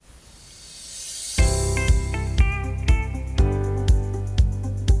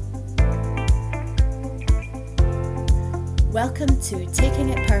Welcome to Taking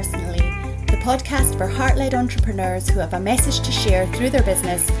It Personally, the podcast for heart-led entrepreneurs who have a message to share through their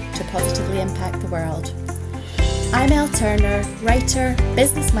business to positively impact the world. I'm Elle Turner, writer,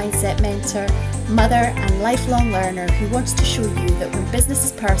 business mindset mentor, mother and lifelong learner who wants to show you that when business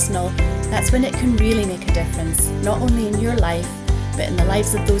is personal, that's when it can really make a difference, not only in your life, but in the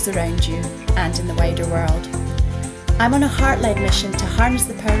lives of those around you and in the wider world. I'm on a heart-led mission to harness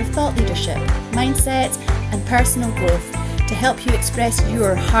the power of thought leadership, mindset and personal growth to help you express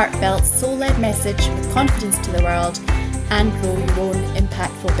your heartfelt, soul-led message with confidence to the world and grow your own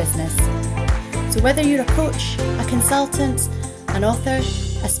impactful business. So whether you're a coach, a consultant, an author,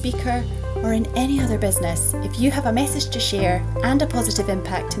 a speaker, or in any other business, if you have a message to share and a positive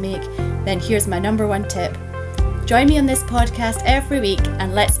impact to make, then here's my number one tip. Join me on this podcast every week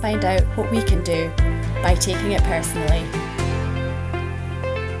and let's find out what we can do by taking it personally.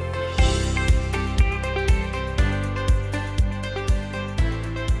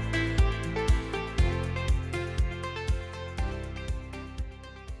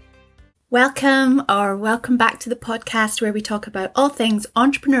 Welcome back to the podcast where we talk about all things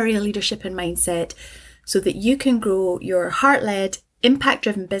entrepreneurial leadership and mindset so that you can grow your heart-led,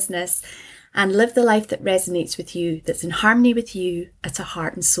 impact-driven business and live the life that resonates with you, that's in harmony with you at a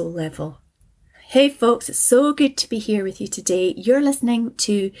heart and soul level. Hey folks, it's so good to be here with you today. You're listening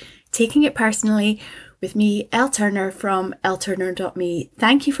to Taking It Personally with me, Elle Turner from elleturner.me.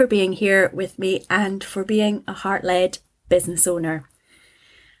 Thank you for being here with me and for being a heart-led business owner.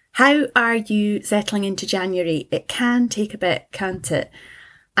 How are you settling into January? It can take a bit, can't it?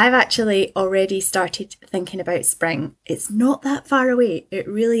 I've actually already started thinking about spring. It's not that far away. It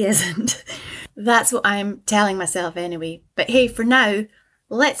really isn't. That's what I'm telling myself anyway. But hey, for now,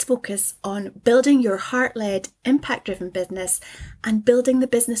 let's focus on building your heart-led, impact-driven business and building the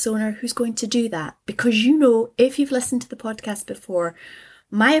business owner who's going to do that. Because you know, if you've listened to the podcast before,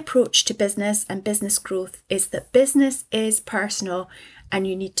 my approach to business and business growth is that business is personal and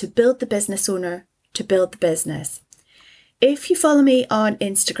you need to build the business owner to build the business. If you follow me on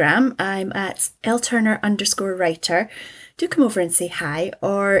Instagram, I'm at elleturner_writer. Do come over and say hi.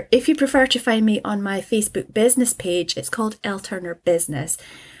 Or if you prefer to find me on my Facebook business page, it's called Elle Turner Business.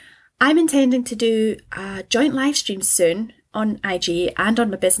 I'm intending to do a joint live stream soon on IG and on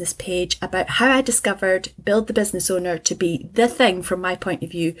my business page about how I discovered Build the Business Owner to be the thing from my point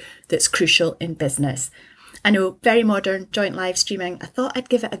of view that's crucial in business. I know, very modern, joint live streaming. I thought I'd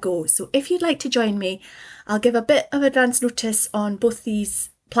give it a go. So if you'd like to join me, I'll give a bit of advance notice on both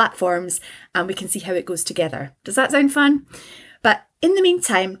these platforms and we can see how it goes together. Does that sound fun? But in the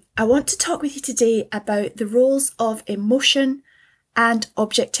meantime, I want to talk with you today about the roles of emotion and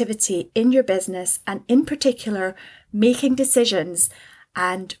objectivity in your business and in particular, making decisions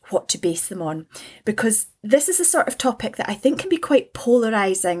and what to base them on. Because this is a sort of topic that I think can be quite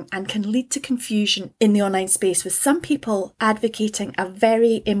polarising and can lead to confusion in the online space with some people advocating a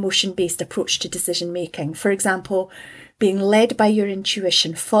very emotion-based approach to decision making. For example, being led by your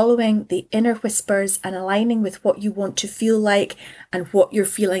intuition, following the inner whispers and aligning with what you want to feel like and what you're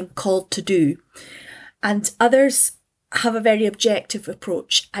feeling called to do. And others have a very objective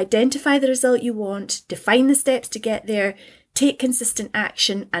approach. Identify the result you want, define the steps to get there, take consistent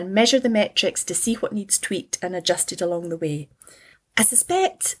action and measure the metrics to see what needs tweaked and adjusted along the way. I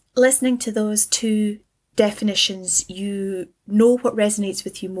suspect listening to those two definitions, you know what resonates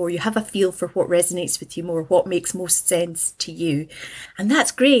with you more. You have a feel for what resonates with you more, what makes most sense to you. And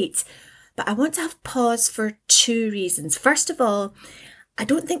that's great. But I want to have pause for two reasons. First of all, I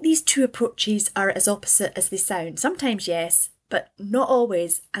don't think these two approaches are as opposite as they sound. Sometimes yes, but not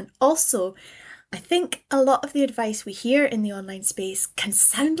always. And also, I think a lot of the advice we hear in the online space can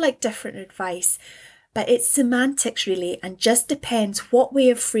sound like different advice, but it's semantics really and just depends what way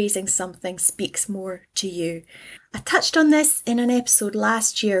of phrasing something speaks more to you. I touched on this in an episode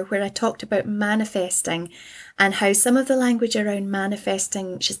last year where I talked about manifesting and how some of the language around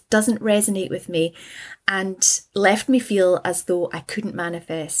manifesting just doesn't resonate with me and left me feel as though I couldn't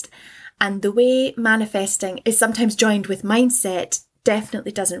manifest. And the way manifesting is sometimes joined with mindset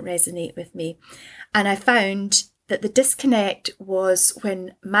definitely doesn't resonate with me. And I found that the disconnect was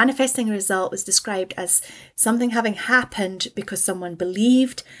when manifesting a result was described as something having happened because someone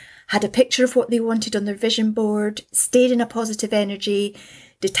believed, had a picture of what they wanted on their vision board, stayed in a positive energy,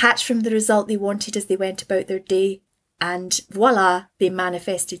 detached from the result they wanted as they went about their day, and voila, they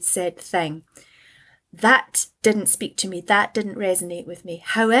manifested said thing. That didn't speak to me. That didn't resonate with me.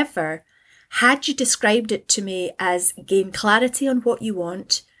 However, had you described it to me as gain clarity on what you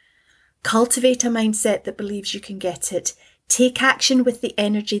want, cultivate a mindset that believes you can get it, take action with the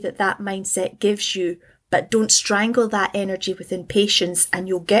energy that that mindset gives you, but don't strangle that energy with impatience, and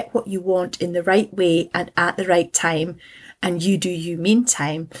you'll get what you want in the right way and at the right time, and you do you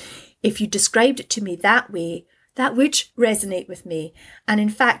meantime. If you described it to me that way, that would resonate with me. And in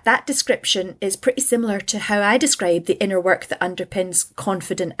fact, that description is pretty similar to how I describe the inner work that underpins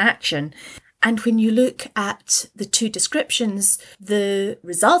confident action. And when you look at the two descriptions, the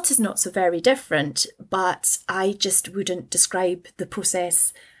result is not so very different, but I just wouldn't describe the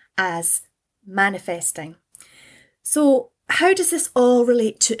process as manifesting. So how does this all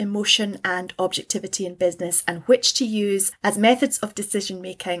relate to emotion and objectivity in business, and which to use as methods of decision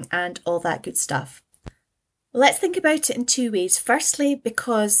making and all that good stuff? Let's think about it in two ways. Firstly,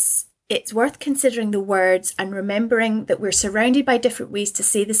 because it's worth considering the words and remembering that we're surrounded by different ways to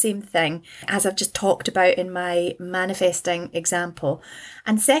say the same thing, as I've just talked about in my manifesting example.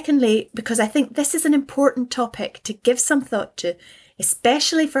 And secondly, because I think this is an important topic to give some thought to,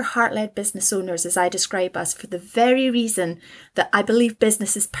 especially for heart-led business owners, as I describe us, for the very reason that I believe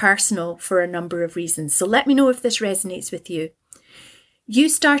business is personal for a number of reasons. So let me know if this resonates with you. You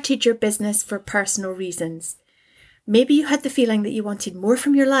started your business for personal reasons. Maybe you had the feeling that you wanted more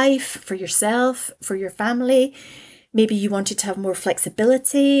from your life, for yourself, for your family. Maybe you wanted to have more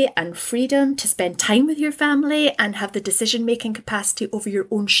flexibility and freedom to spend time with your family and have the decision-making capacity over your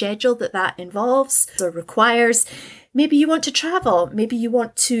own schedule that involves or requires. Maybe you want to travel. Maybe you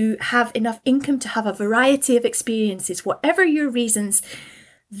want to have enough income to have a variety of experiences. Whatever your reasons,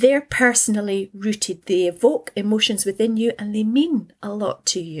 they're personally rooted. They evoke emotions within you and they mean a lot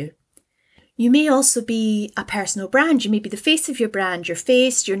to you. You may also be a personal brand. You may be the face of your brand. Your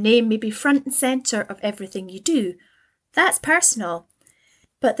face, your name may be front and centre of everything you do. That's personal.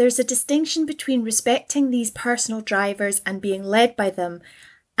 But there's a distinction between respecting these personal drivers and being led by them,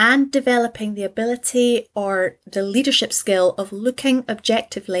 and developing the ability or the leadership skill of looking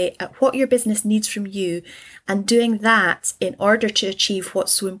objectively at what your business needs from you and doing that in order to achieve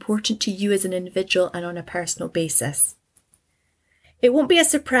what's so important to you as an individual and on a personal basis. It won't be a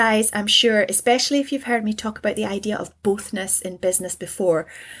surprise, I'm sure, especially if you've heard me talk about the idea of bothness in business before.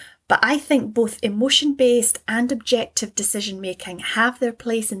 But I think both emotion-based and objective decision-making have their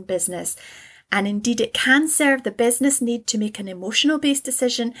place in business. And indeed, it can serve the business need to make an emotional-based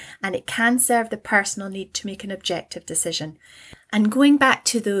decision, and it can serve the personal need to make an objective decision. And going back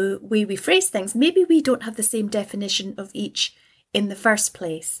to the way we phrase things, maybe we don't have the same definition of each in the first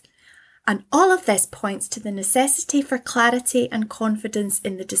place. And all of this points to the necessity for clarity and confidence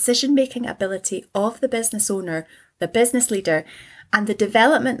in the decision-making ability of the business owner, the business leader, and the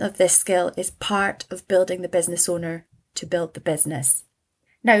development of this skill is part of building the business owner to build the business.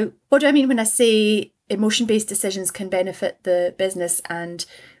 Now, what do I mean when I say emotion-based decisions can benefit the business and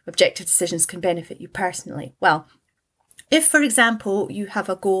objective decisions can benefit you personally? Well, if, for example, you have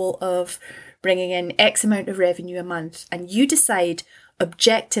a goal of bringing in X amount of revenue a month and you decide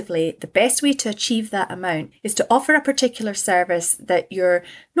objectively the best way to achieve that amount is to offer a particular service that you're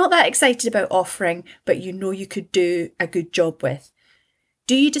not that excited about offering, but you know you could do a good job with,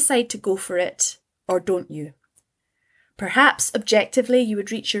 do you decide to go for it or don't you? Perhaps objectively you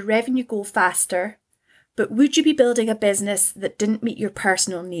would reach your revenue goal faster, but would you be building a business that didn't meet your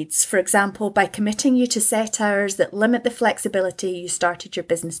personal needs, for example, by committing you to set hours that limit the flexibility you started your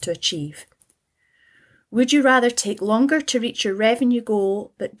business to achieve? Would you rather take longer to reach your revenue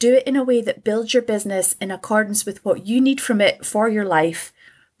goal, but do it in a way that builds your business in accordance with what you need from it for your life,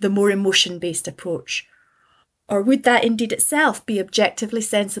 the more emotion-based approach? Or would that indeed itself be objectively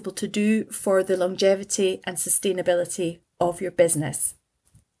sensible to do for the longevity and sustainability of your business?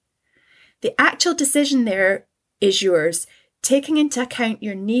 The actual decision there is yours, taking into account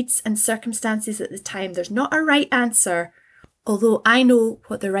your needs and circumstances at the time. There's not a right answer, although I know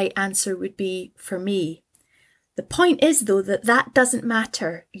what the right answer would be for me. The point is, though, that doesn't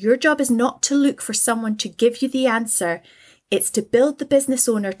matter. Your job is not to look for someone to give you the answer. It's to build the business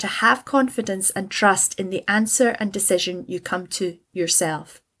owner to have confidence and trust in the answer and decision you come to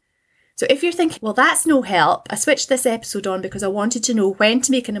yourself. So if you're thinking, well, that's no help, I switched this episode on because I wanted to know when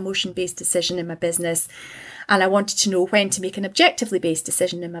to make an emotion-based decision in my business, and I wanted to know when to make an objectively based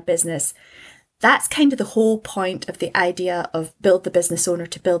decision in my business. That's kind of the whole point of the idea of build the business owner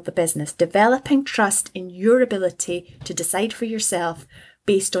to build the business, developing trust in your ability to decide for yourself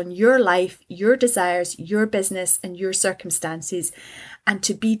based on your life, your desires, your business, and your circumstances, and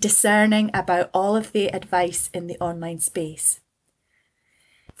to be discerning about all of the advice in the online space.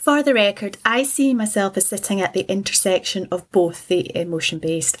 For the record, I see myself as sitting at the intersection of both the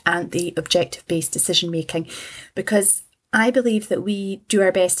emotion-based and the objective-based decision-making, because I believe that we do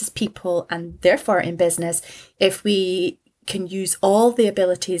our best as people and therefore in business if we can use all the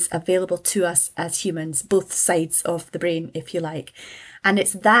abilities available to us as humans, both sides of the brain, if you like. And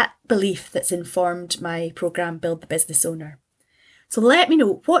it's that belief that's informed my program, Build the Business Owner. So let me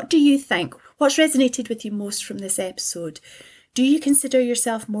know, what do you think? What's resonated with you most from this episode? Do you consider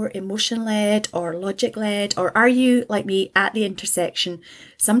yourself more emotion-led or logic-led, or are you, like me, at the intersection,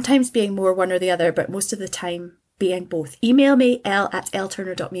 sometimes being more one or the other, but most of the time being both? Email me,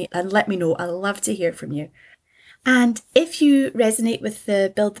 l@lturner.me, and let me know. I love to hear from you. And if you resonate with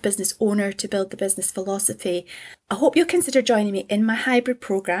the Build the Business Owner to Build the Business philosophy, I hope you'll consider joining me in my hybrid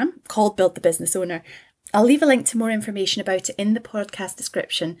program called Build the Business Owner. I'll leave a link to more information about it in the podcast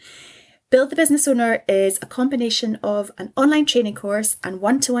description. Build the Business Owner is a combination of an online training course and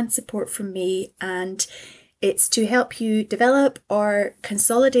one-to-one support from me, and it's to help you develop or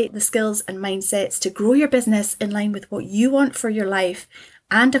consolidate the skills and mindsets to grow your business in line with what you want for your life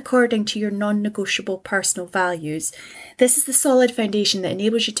and according to your non-negotiable personal values. This is the solid foundation that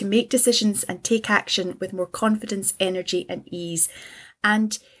enables you to make decisions and take action with more confidence, energy, and ease,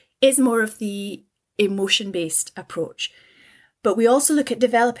 and is more of the emotion-based approach. But we also look at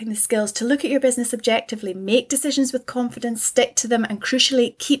developing the skills to look at your business objectively, make decisions with confidence, stick to them, and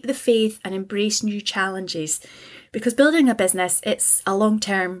crucially, keep the faith and embrace new challenges. Because building a business, it's a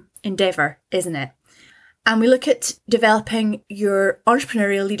long-term endeavour, isn't it? And we look at developing your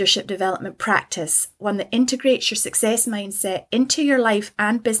entrepreneurial leadership development practice, one that integrates your success mindset into your life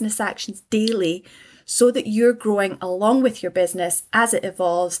and business actions daily so that you're growing along with your business as it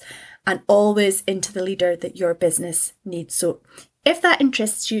evolves and always into the leader that your business needs. So if that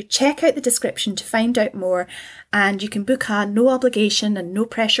interests you, check out the description to find out more, and you can book a no obligation and no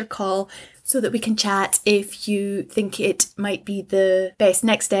pressure call so that we can chat if you think it might be the best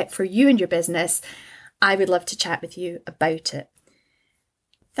next step for you and your business. I would love to chat with you about it.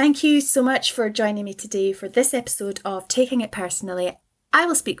 Thank you so much for joining me today for this episode of Taking It Personally. I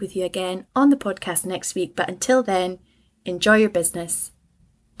will speak with you again on the podcast next week, but until then, enjoy your business.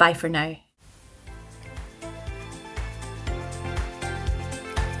 Bye for now.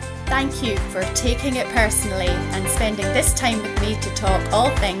 Thank you for taking it personally and spending this time with me to talk all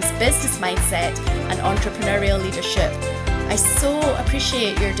things business mindset and entrepreneurial leadership. I so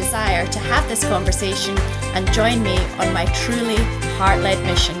appreciate your desire to have this conversation and join me on my truly heart-led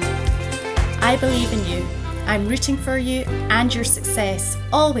mission. I believe in you. I'm rooting for you and your success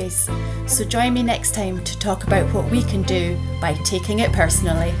always. So join me next time to talk about what we can do by taking it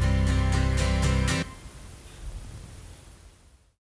personally.